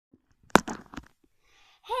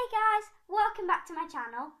Hey guys, welcome back to my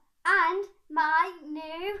channel and my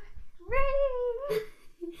new room.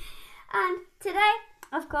 And today,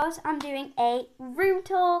 of course, I'm doing a room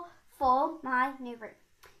tour for my new room.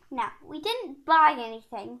 Now, we didn't buy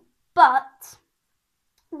anything, but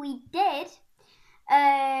we did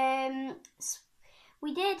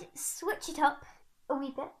switch it up a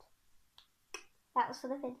wee bit. That was for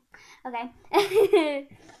the vid. Okay.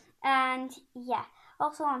 And yeah,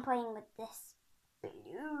 also I'm playing with this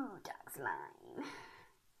blue dark slime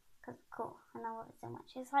because it's cool and I love it so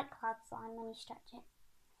much. It's like cloud slime when you stretch it.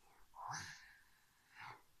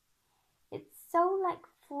 It's so like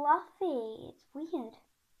fluffy. It's weird.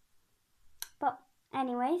 But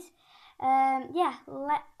anyways, yeah.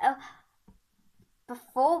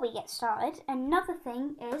 Before we get started, another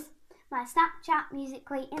thing is my Snapchat,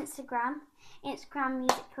 Musical.ly, Instagram,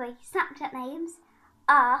 Musical.ly, Snapchat names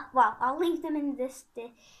are, well, I'll leave them in this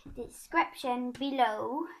description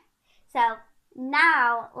below. So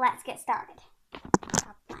now let's get started.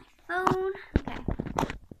 Grab my phone. Okay.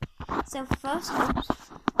 So first, what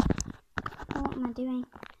am I doing?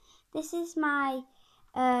 This is my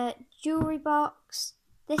jewelry box.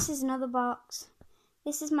 This is another box.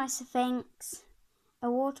 This is my Sphinx. A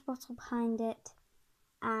water bottle behind it,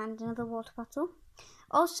 and another water bottle.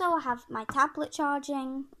 Also, I have my tablet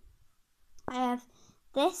charging. I have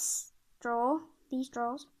this drawer, these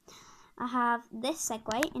drawers. I have this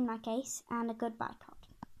Segway in my case, and a goodbye card.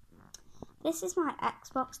 This is my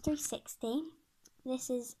Xbox 360. This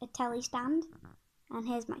is a telly stand, and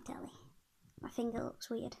here's my telly. My finger looks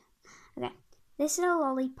weird. Okay, this is a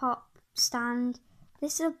lollipop stand.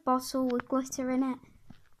 This is a bottle with glitter in it.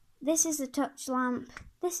 This is a touch lamp,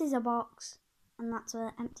 this is a box, and that's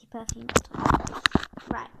an empty perfume bottle.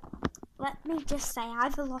 Right, let me just say I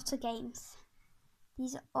have a lot of games.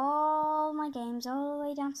 These are all my games, all the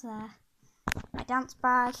way down to there. My dance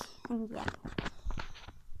bag, and yeah.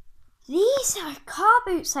 These are car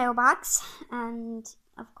boot sale bags, and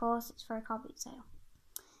of course it's for a car boot sale.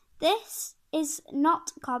 This is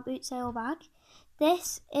not a car boot sale bag.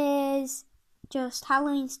 This is just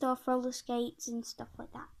Halloween stuff, roller skates and stuff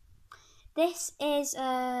like that. This is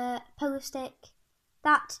a pogo stick.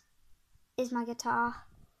 That is my guitar.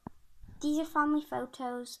 These are family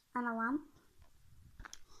photos and a lamp.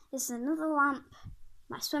 This is another lamp,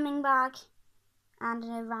 my swimming bag, and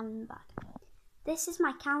a random bag. This is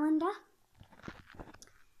my calendar.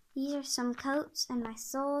 These are some coats and my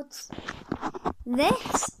swords.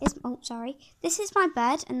 This is my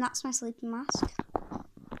bed, and that's my sleeping mask.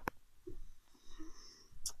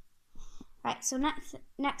 Right, so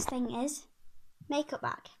next thing is makeup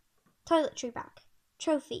bag, toiletry bag,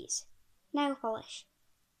 trophies, nail polish,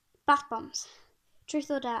 bath bombs, truth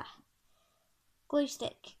or dare, glue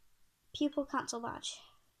stick, pupil cancel badge,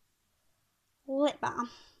 lip balm,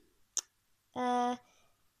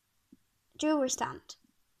 jewelry stand,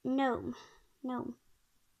 gnome,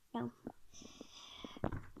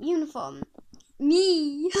 uniform,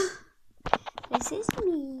 me. This is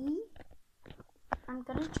me. I'm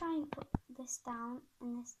gonna try and put this down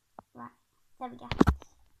and this, right, there we go.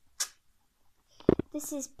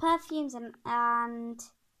 This is perfumes and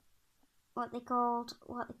what they called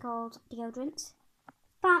deodorants,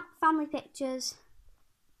 family pictures,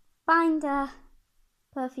 binder,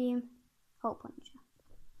 perfume, hole puncher.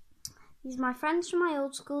 These are my friends from my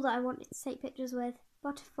old school that I wanted to take pictures with,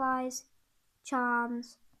 butterflies,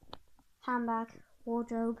 charms, handbag,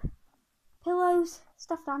 wardrobe, pillows,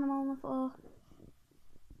 stuffed animal on the floor.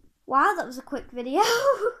 Wow, that was a quick video.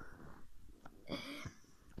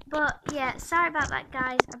 But yeah, sorry about that,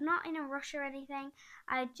 guys. I'm not in a rush or anything.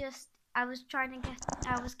 I was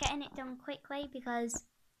getting it done quickly because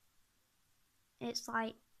it's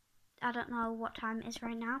like, I don't know what time it is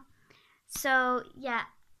right now. So yeah,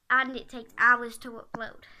 and it takes hours to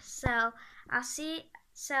upload. So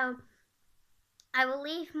I will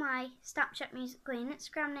leave my Snapchat, Musical.ly, and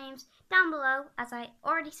Instagram names down below, as I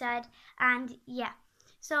already said, and yeah.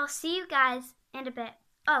 So I'll see you guys in a bit.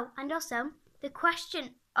 Oh, and also, the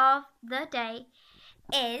question of the day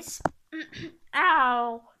is,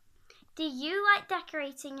 ow, do you like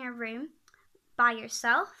decorating your room by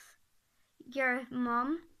yourself, your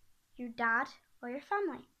mum, your dad, or your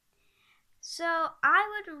family? So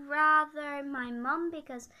I would rather my mum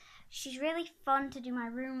because she's really fun to do my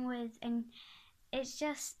room with, and it's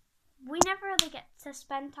just, we never really get to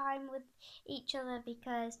spend time with each other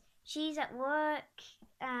because she's at work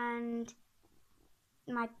and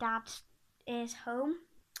my dad is home.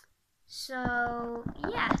 So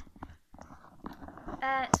yeah.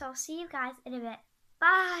 So I'll see you guys in a bit.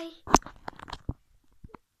 Bye.